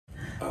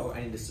Oh,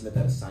 I need to submit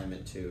that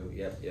assignment too.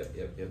 Yep.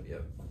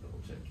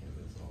 Double check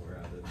Canvas while we're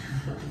at it.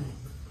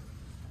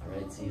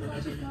 Alright, see I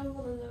you. got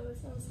one of those.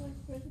 I was like,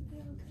 where did they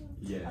all go?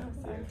 Yeah, Oh,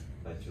 sorry.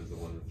 I chose the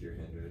one with your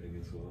handwriting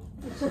as well.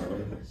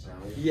 Shall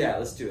we? Yeah,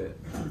 let's do it.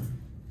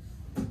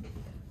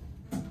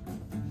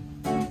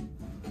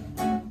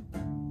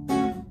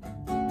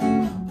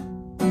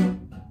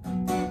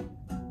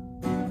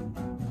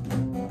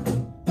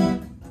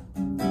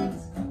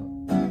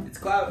 It's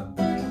Clout.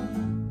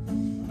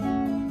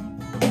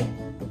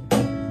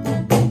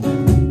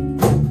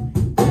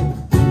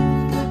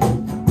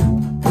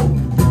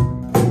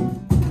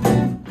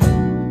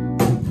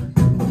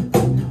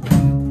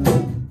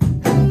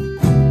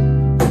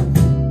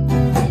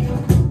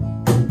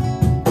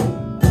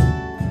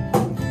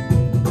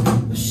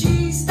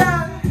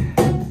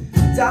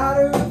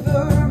 Daughter of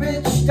a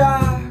rich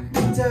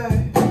doctor,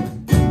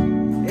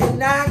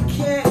 and I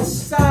can't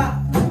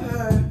stop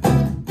her.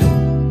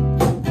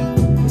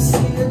 We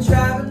see her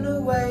driving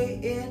away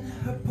in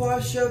her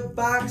Porsche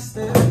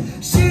Boxster.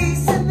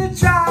 She's in the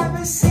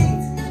driver's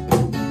seat.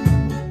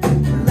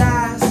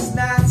 Last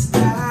night's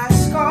I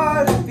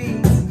scored a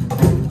beat.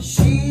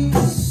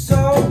 She's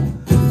so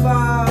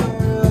far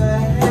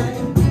ahead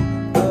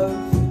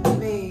of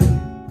me.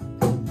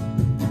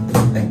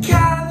 A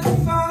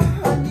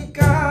California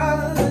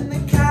girl in the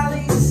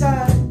Cali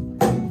sun.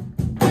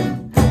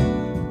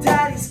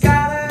 Daddy's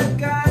got a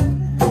gun.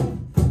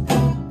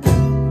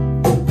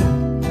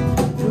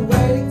 We're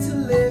waiting to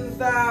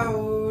live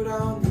out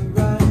on the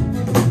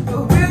run,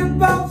 but we're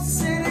both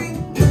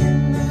sitting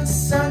in the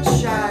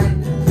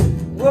sunshine.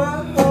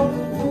 Whoa,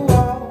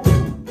 whoa.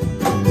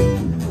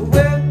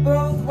 We're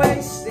both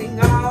wasting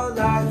all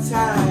our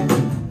time.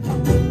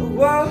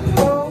 Whoa,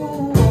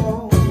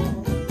 whoa.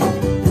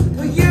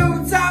 Well,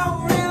 you don't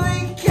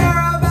really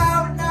care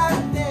about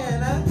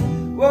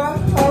nothing. Whoa,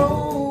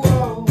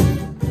 whoa.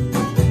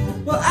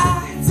 Well, I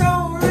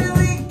don't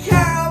really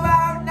care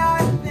about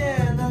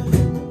nothing.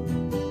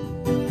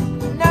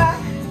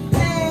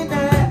 Nothing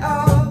at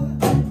all.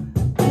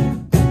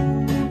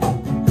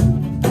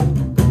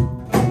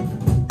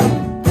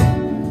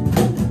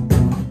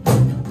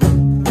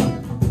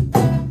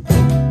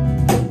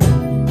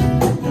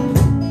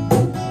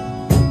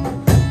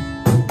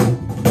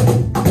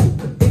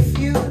 If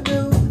you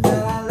knew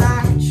that I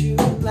liked you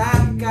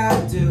like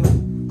I do,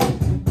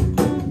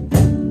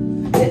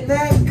 it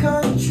may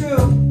come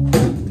true.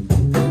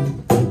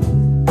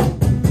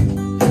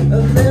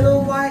 A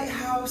little white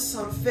house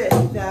on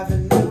Fifth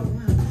Avenue,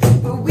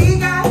 but we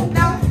got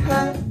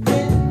nothing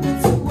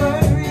to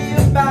worry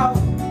about.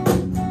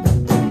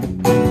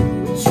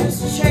 We're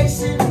just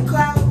chasing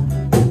clout.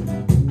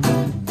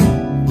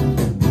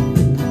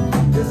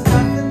 There's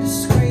nothing to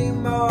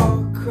scream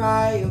or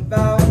cry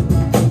about,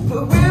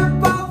 but we're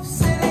both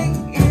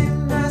sitting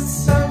in the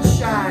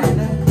sunshine.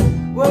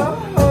 Whoa,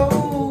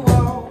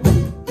 whoa.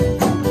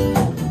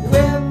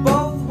 We're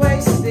both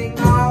wasting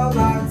all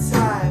our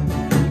time.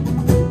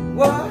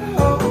 Whoa,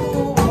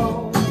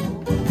 whoa.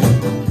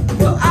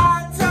 Well,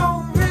 I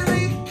don't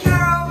really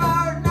care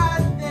about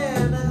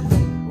nothing.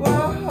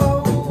 Whoa,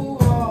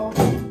 whoa.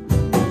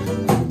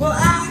 Well,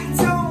 I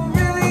don't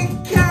really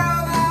care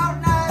about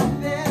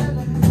nothing.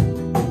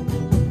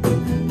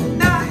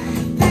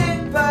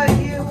 Nothing but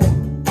you.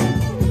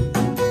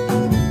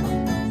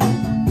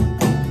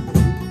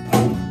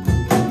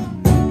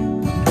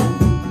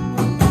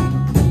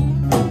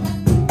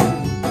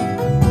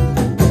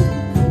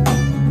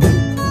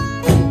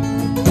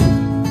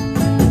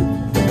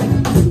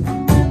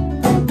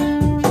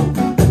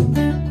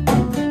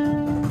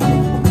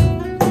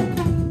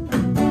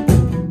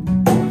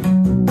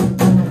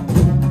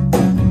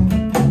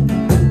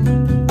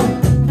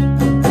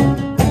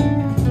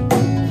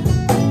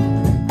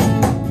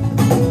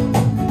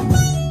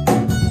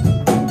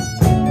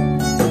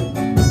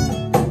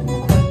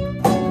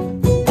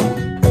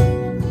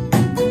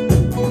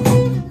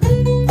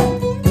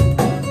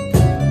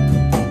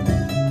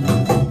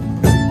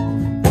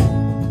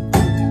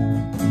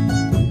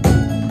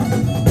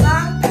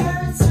 My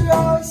parents are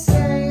always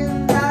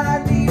saying that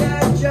I need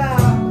a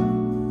job,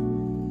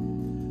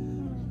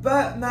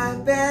 but my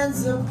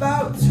band's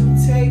about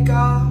to take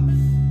off.